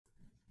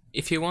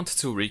If you want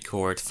to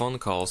record phone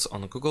calls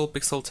on Google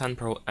Pixel 10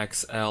 Pro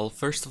XL,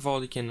 first of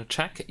all you can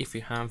check if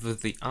you have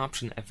the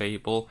option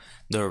available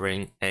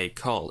during a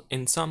call.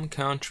 In some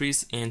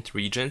countries and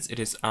regions it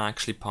is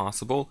actually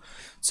possible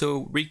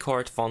to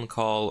record phone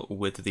call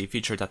with the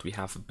feature that we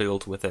have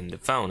built within the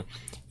phone,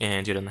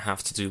 and you don't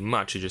have to do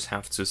much. You just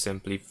have to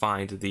simply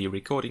find the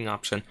recording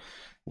option,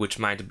 which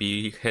might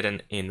be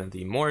hidden in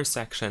the more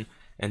section,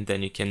 and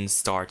then you can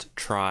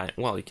try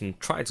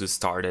to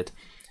start it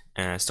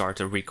and start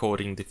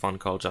recording the phone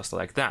call just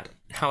like that.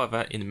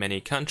 However, in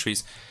many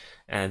countries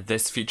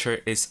this feature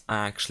is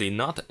actually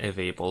not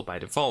available by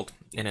default,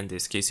 and in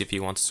this case if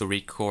you want to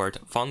record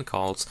phone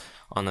calls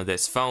on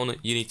this phone,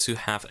 you need to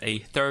have a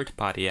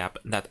third-party app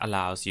that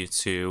allows you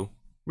to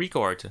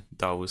record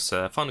those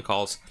phone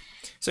calls.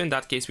 So in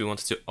that case we want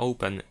to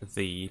open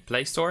the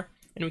Play Store,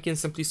 and we can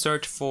simply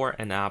search for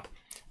an app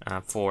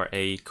for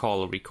a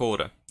call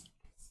recorder.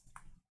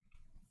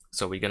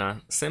 So we're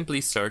gonna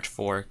simply search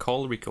for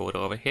call recorder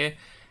over here,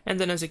 and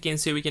then as you can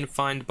see we can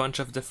find a bunch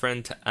of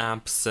different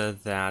apps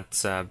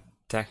that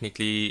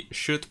technically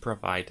should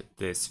provide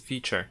this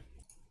feature.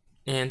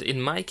 And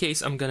in my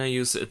case I'm gonna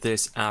use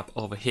this app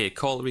over here,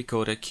 Call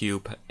Recorder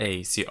Cube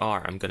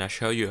ACR. I'm gonna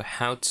show you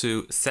how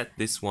to set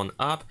this one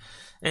up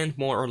and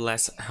more or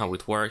less how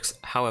it works.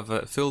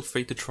 However, feel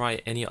free to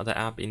try any other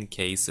app in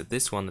case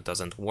this one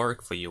doesn't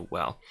work for you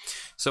well.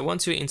 So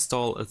once you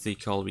install the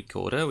call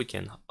recorder, we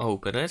can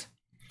open it.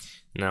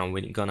 Now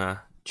we're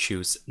gonna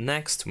choose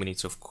next. We need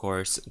to of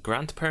course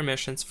grant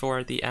permissions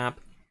for the app.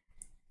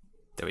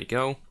 There we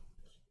go.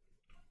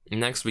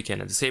 Next we can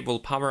disable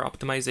power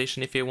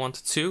optimization if you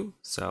want to.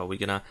 So we're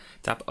gonna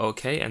tap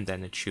OK and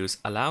then choose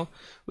allow.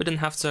 We don't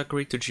have to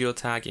agree to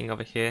geotagging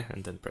over here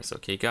and then press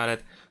OK, got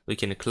it. We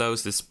can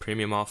close this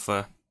premium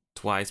offer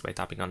twice by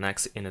tapping on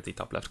X in the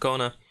top left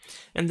corner.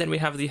 And then we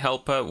have the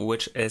helper,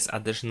 which is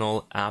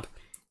additional app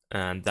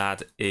and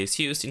that is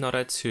used in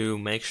order to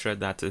make sure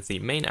that the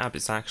main app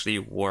is actually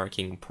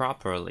working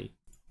properly.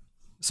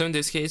 So in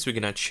this case we're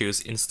gonna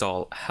choose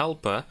install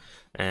helper,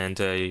 and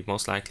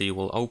most likely you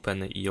will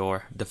open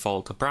your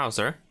default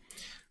browser,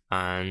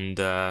 and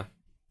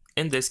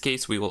in this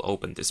case we will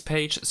open this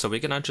page. So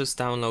we're gonna just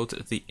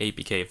download the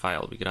APK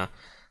file. We're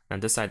gonna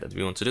decide that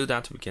we want to do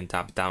that. We can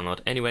tap download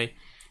anyway,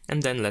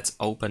 and then let's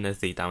open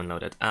the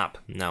downloaded app.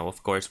 Now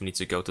of course we need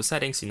to go to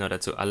settings in order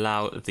to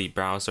allow the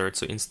browser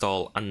to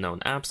install unknown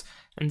apps,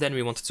 and then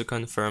we want to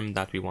confirm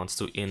that we want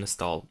to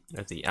install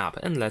the app,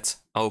 and let's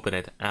open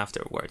it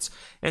afterwards.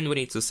 And we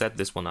need to set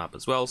this one up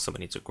as well, so we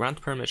need to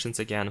grant permissions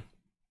again.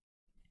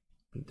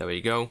 There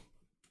we go.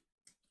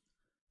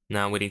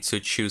 Now we need to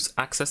choose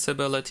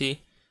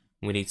accessibility.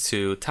 We need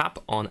to tap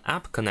on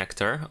app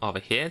connector over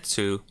here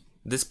to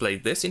display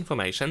this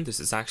information.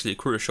 This is actually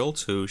crucial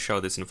to show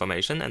this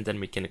information, and then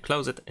we can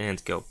close it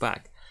and go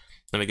back.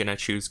 Then we're gonna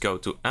choose go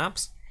to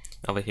apps.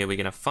 Over here we're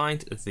gonna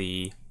find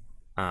the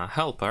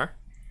helper.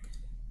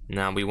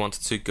 Now we want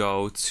to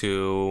go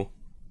to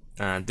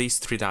these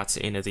three dots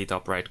in the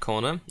top right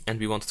corner, and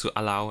we want to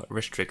allow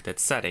restricted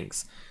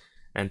settings.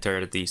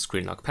 Enter the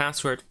screen lock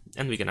password,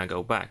 and we're gonna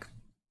go back.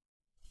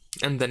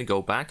 And then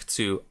go back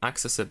to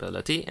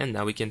accessibility, and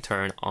now we can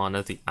turn on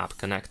the app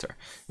connector,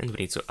 and we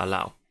need to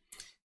allow.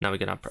 Now we're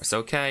gonna press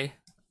OK,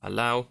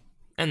 allow,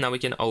 and now we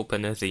can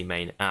open the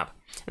main app.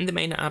 And the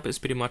main app is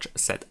pretty much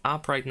set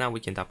up right now.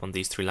 We can tap on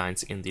these three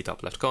lines in the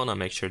top left corner,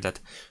 make sure that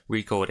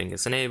recording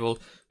is enabled.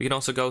 We can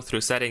also go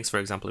through settings. For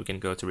example, we can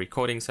go to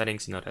recording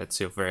settings in order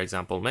to, for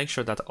example, make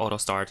sure that auto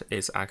start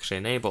is actually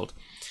enabled.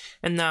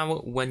 And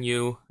now when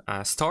you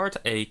start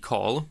a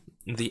call,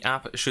 the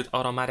app should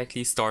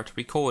automatically start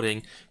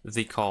recording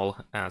the call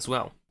as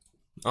well.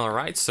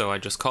 Alright, so I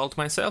just called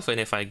myself, and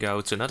if I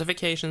go to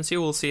notifications, you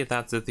will see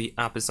that the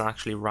app is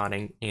actually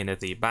running in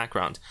the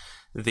background.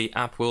 The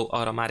app will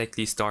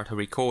automatically start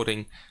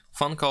recording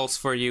phone calls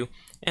for you,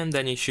 and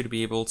then you should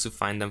be able to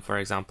find them, for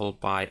example,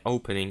 by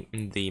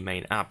opening the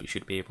main app. You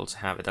should be able to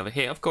have it over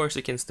here. Of course,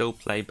 you can still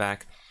play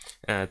back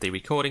the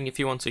recording if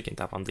you want to. You can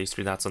tap on these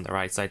three dots on the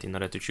right side in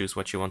order to choose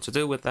what you want to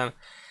do with them.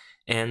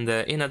 And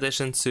in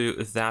addition to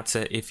that,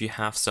 if you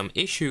have some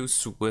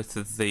issues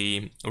with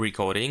the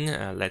recording,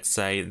 let's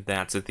say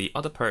that the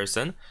other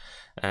person,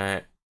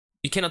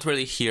 you cannot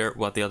really hear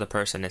what the other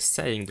person is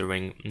saying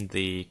during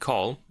the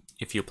call.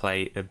 If you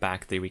play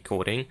back the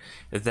recording,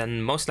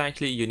 then most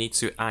likely you need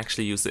to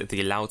actually use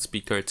the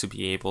loudspeaker to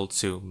be able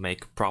to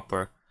make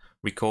proper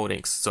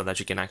recordings so that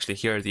you can actually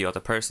hear the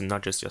other person,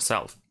 not just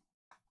yourself.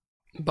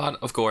 But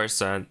of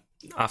course,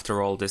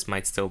 after all, this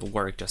might still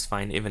work just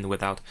fine even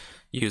without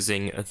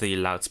using the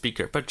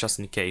loudspeaker, but just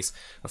in case,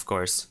 of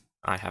course,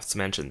 I have to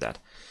mention that.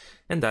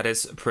 And that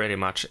is pretty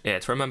much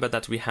it. Remember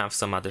that we have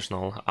some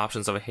additional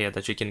options over here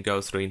that you can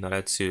go through in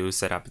order to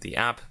set up the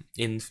app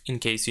in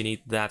case you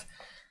need that.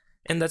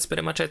 And that's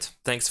pretty much it.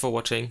 Thanks for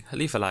watching,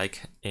 leave a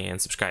like and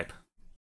subscribe.